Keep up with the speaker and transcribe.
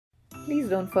please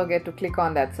don't forget to click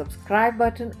on that subscribe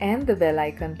button and the bell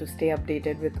icon to stay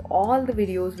updated with all the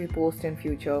videos we post in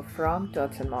future from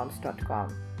totsandmoms.com.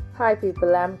 Hi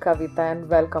people, I'm Kavita and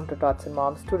welcome to Tots and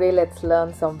Moms. Today let's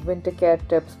learn some winter care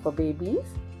tips for babies.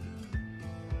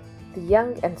 The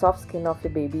young and soft skin of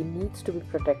your baby needs to be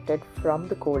protected from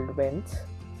the cold winds.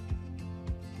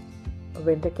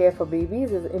 Winter care for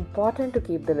babies is important to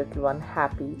keep the little one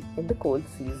happy in the cold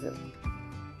season.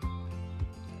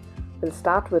 We'll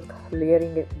start with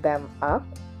layering them up.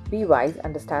 Be wise,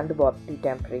 understand the body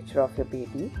temperature of your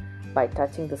baby by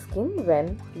touching the skin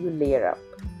when you layer up.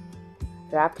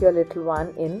 Wrap your little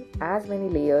one in as many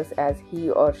layers as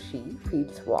he or she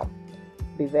feels warm.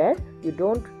 Beware, you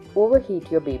don't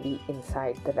overheat your baby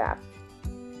inside the wrap.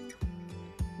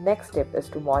 Next step is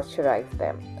to moisturize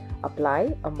them.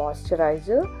 Apply a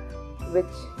moisturizer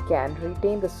which can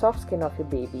retain the soft skin of your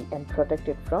baby and protect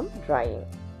it from drying.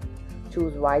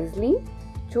 Choose wisely.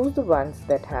 Choose the ones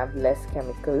that have less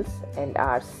chemicals and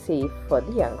are safe for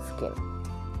the young skin.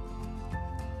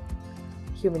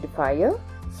 Humidifier.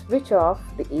 Switch off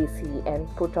the AC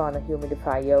and put on a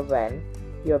humidifier when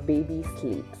your baby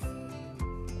sleeps.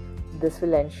 This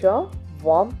will ensure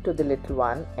warmth to the little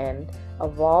one, and a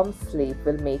warm sleep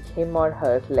will make him or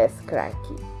her less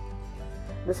cranky.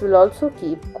 This will also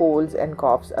keep colds and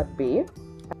coughs at bay.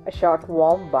 A short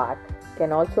warm bath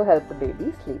can also help the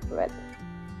baby sleep well.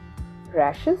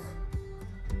 Rashes.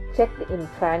 Check the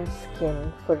infant's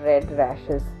skin for red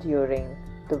rashes during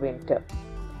the winter.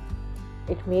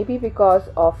 It may be because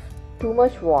of too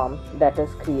much warmth that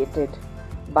is created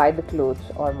by the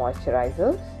clothes or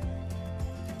moisturizers.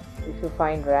 If you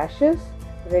find rashes,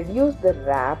 reduce the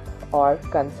wrap or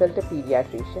consult a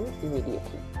pediatrician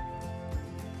immediately.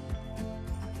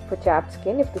 For chapped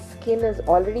skin, if the skin is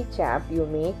already chapped, you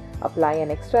may apply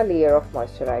an extra layer of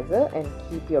moisturizer and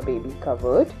keep your baby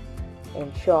covered.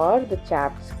 Ensure the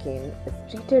chapped skin is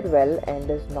treated well and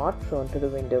is not prone to the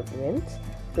winter winds,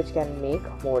 which can make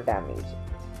more damage.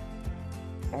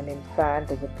 An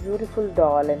infant is a beautiful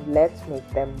doll, and let's make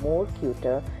them more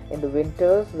cuter in the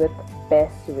winters with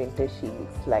best winter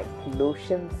shields like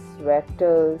lotions,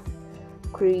 sweaters,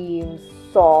 creams,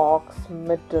 socks,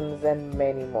 mittens and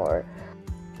many more.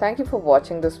 Thank you for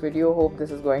watching this video. Hope this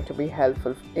is going to be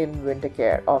helpful in winter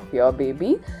care of your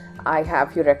baby. I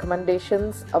have few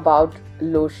recommendations about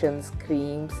lotions,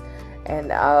 creams and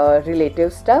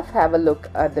relative stuff. Have a look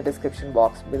at the description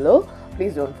box below.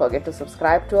 Please don't forget to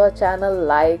subscribe to our channel,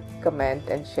 like, comment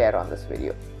and share on this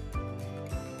video.